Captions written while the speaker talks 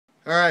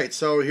Alright,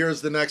 so here's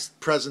the next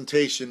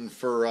presentation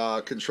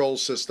for control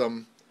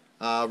system.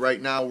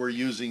 Right now we're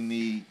using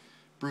the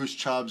Bruce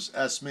Chubb's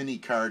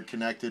smini card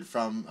connected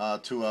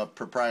to a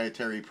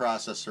proprietary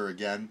processor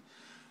again.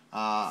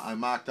 I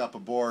mocked up a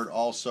board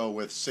also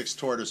with 6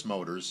 tortoise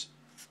motors.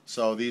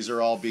 So these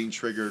are all being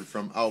triggered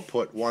from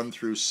output 1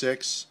 through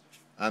 6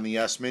 on the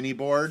smini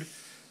board.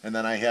 And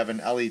then I have an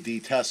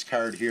LED test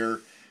card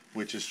here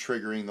which is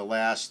triggering the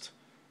last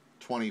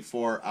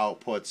 24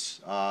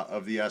 outputs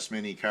of the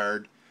smini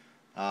card.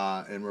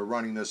 And we're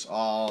running this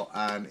all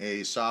on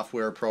a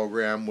software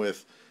program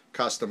with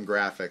custom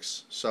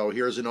graphics. So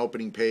here's an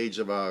opening page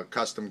of a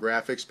custom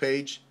graphics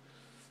page.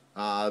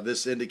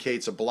 This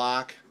indicates a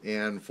block,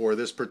 and for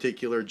this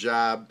particular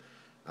job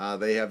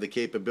they have the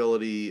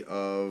capability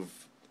of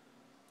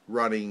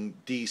running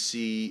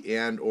DC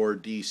and or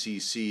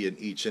DCC in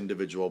each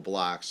individual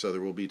block, so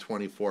there will be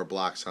 24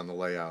 blocks on the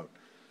layout.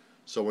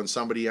 So when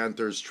somebody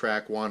enters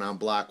track 1 on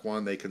block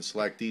 1, they can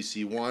select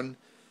DC1,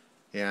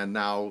 and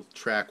now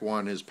track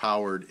 1 is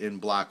powered in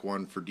block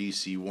 1 for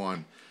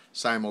DC1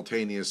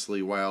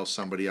 simultaneously while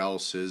somebody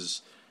else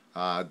is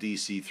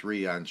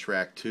DC3 on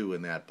track 2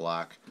 in that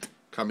block.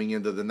 Coming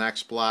into the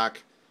next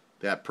block,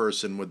 that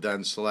person would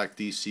then select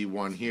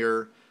DC1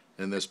 here,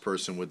 and this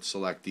person would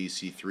select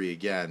DC3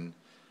 again.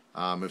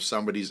 If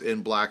somebody's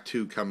in block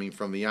 2 coming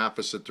from the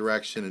opposite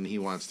direction and he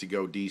wants to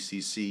go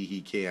DCC,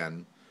 he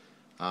can.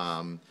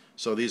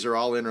 So these are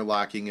all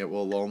interlocking. It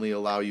will only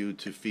allow you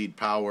to feed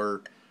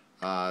power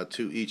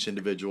to each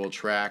individual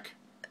track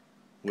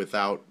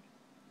without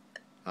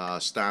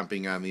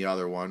stomping on the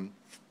other one.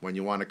 When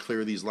you want to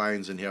clear these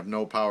lines and have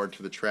no power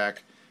to the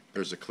track,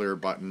 there's a clear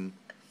button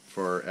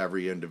for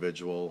every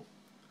individual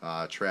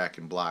track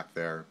and block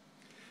there.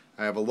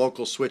 I have a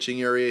local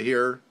switching area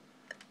here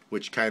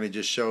which kind of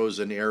just shows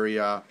an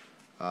area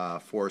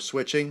for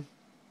switching.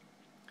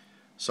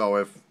 So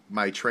if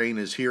my train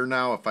is here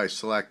now, if I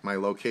select my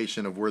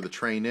location of where the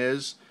train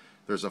is,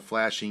 there's a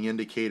flashing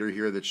indicator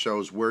here that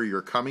shows where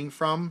you're coming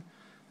from,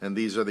 and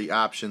these are the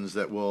options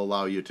that will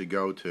allow you to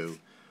go to.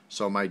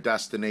 So my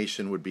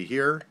destination would be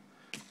here,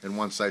 and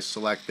once I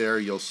select there,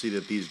 you'll see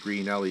that these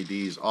green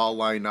LEDs all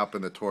line up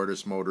and the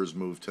tortoise motors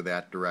move to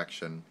that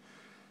direction.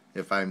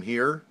 If I'm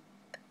here,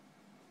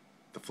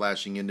 the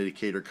flashing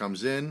indicator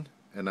comes in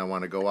and I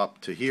want to go up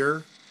to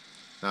here.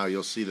 Now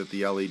you'll see that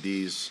the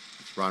LEDs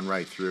run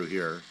right through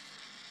here.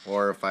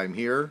 Or if I'm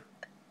here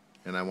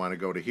and I want to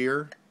go to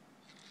here,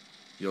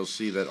 you'll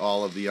see that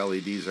all of the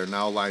LEDs are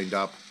now lined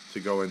up to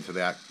go into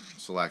that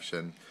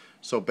selection.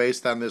 So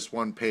based on this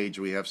one page,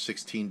 we have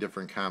 16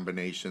 different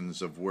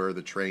combinations of where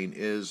the train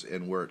is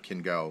and where it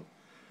can go.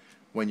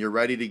 When you're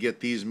ready to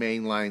get these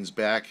main lines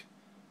back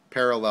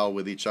parallel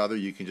with each other,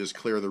 you can just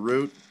clear the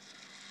route,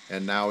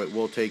 and now it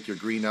will take your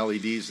green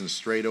LEDs and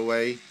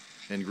straightaway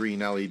and green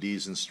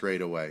LEDs and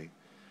straightaway.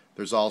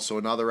 There's also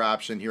another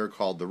option here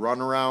called the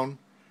runaround,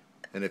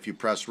 and if you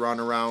press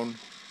runaround,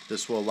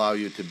 this will allow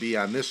you to be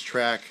on this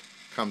track,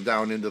 come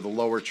down into the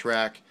lower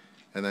track,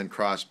 and then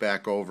cross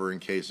back over in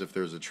case if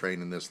there's a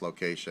train in this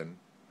location.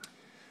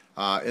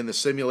 In the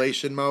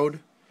simulation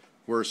mode,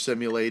 we're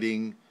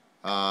simulating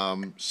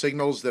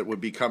signals that would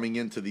be coming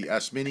into the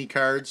smini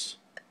cards.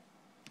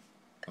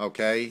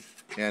 Okay,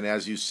 and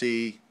as you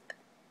see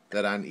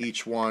that on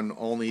each one,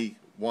 only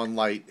one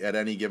light at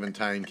any given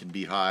time can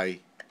be high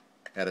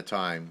at a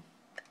time.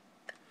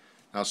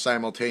 Now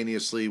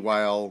simultaneously,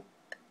 while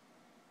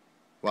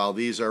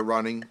these are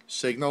running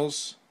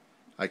signals,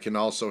 I can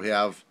also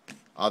have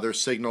other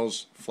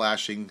signals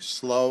flashing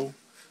slow.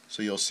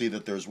 So you'll see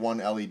that there's one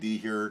LED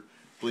here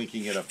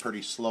blinking at a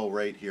pretty slow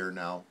rate here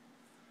now.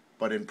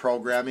 But in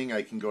programming,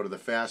 I can go to the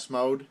fast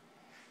mode.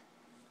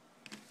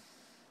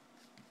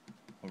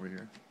 Over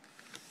here.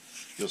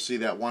 You'll see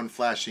that one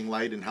flashing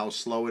light and how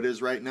slow it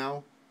is right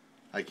now.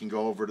 I can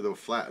go over to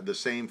the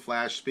same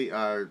flash speed.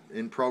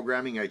 In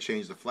programming, I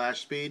change the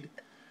flash speed,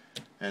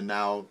 and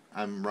now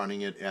I'm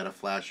running it at a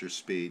faster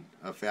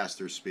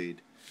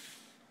speed.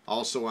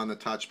 Also on the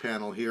touch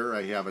panel here,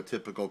 I have a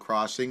typical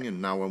crossing,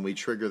 and now when we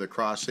trigger the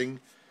crossing,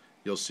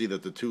 you'll see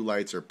that the 2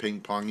 lights are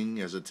ping-ponging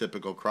as a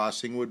typical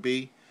crossing would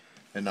be.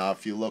 And now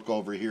if you look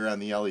over here on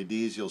the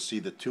LEDs, you'll see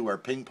the 2 are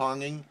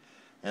ping-ponging,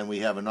 and we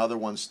have another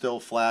one still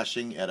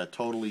flashing at a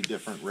totally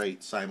different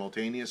rate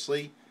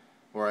simultaneously,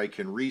 or I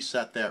can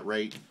reset that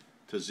rate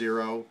to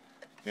 0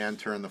 and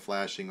turn the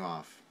flashing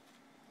off.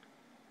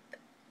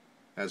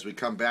 As we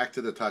come back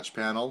to the touch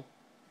panel,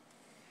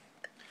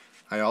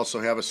 I also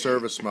have a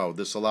service mode.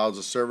 This allows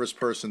a service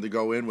person to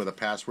go in with a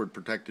password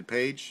protected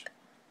page,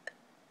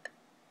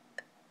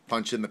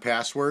 punch in the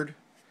password,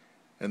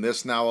 and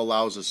this now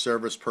allows a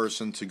service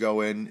person to go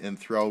in and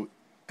throw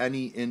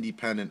any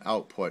independent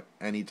output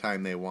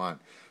anytime they want.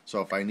 So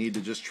if I need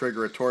to just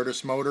trigger a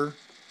tortoise motor,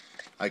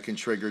 I can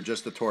trigger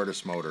just a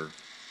tortoise motor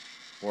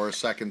or a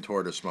second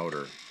tortoise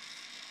motor.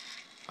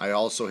 I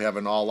also have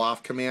an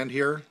all-off command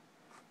here,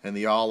 and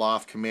the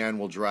all-off command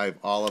will drive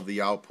all of the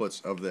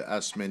outputs of the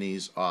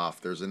sminis off.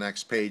 There's a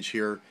next page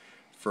here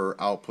for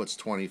outputs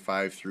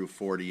 25 through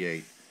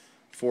 48.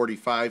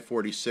 45,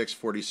 46,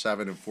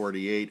 47, and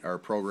 48 are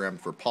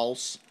programmed for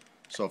pulse.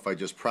 So if I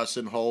just press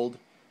and hold,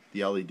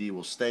 the LED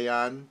will stay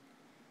on,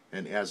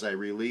 and as I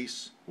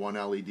release, one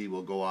LED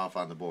will go off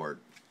on the board.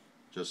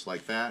 Just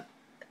like that.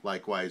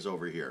 Likewise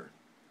over here.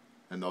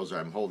 And those are,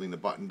 I'm holding the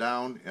button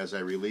down. As I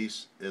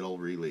release, it'll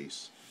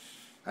release.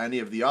 Any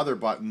of the other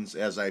buttons,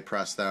 as I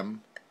press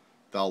them,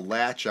 they'll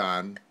latch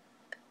on.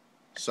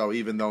 So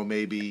even though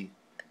maybe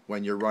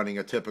when you're running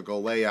a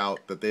typical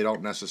layout that they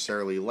don't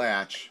necessarily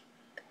latch,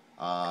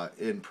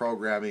 in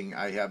programming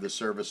I have the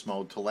service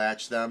mode to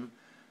latch them.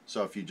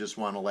 So if you just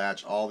want to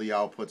latch all the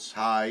outputs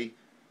high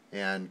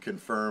and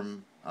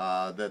confirm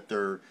that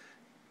they're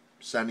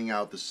sending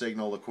out the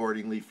signal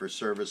accordingly for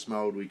service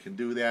mode, we can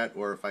do that.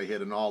 Or if I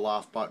hit an all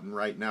off button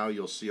right now,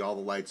 you'll see all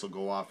the lights will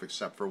go off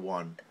except for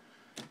one,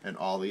 and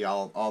all the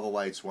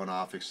lights went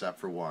off except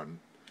for one.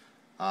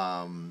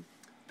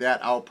 That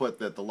output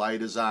that the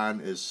light is on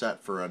is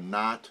set for a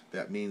not.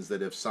 That means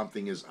that if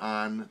something is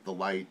on, the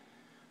light,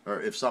 or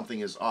if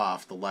something is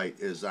off, the light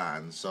is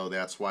on. So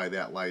that's why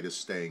that light is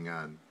staying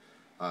on.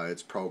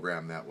 It's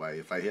programmed that way.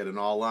 If I hit an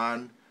all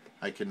on,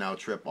 I can now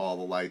trip all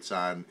the lights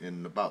on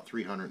in about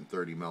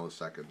 330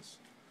 milliseconds.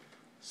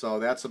 So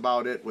that's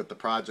about it with the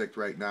project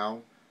right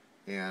now,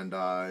 and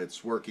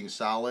it's working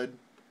solid.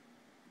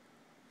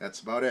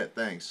 That's about it.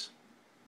 Thanks.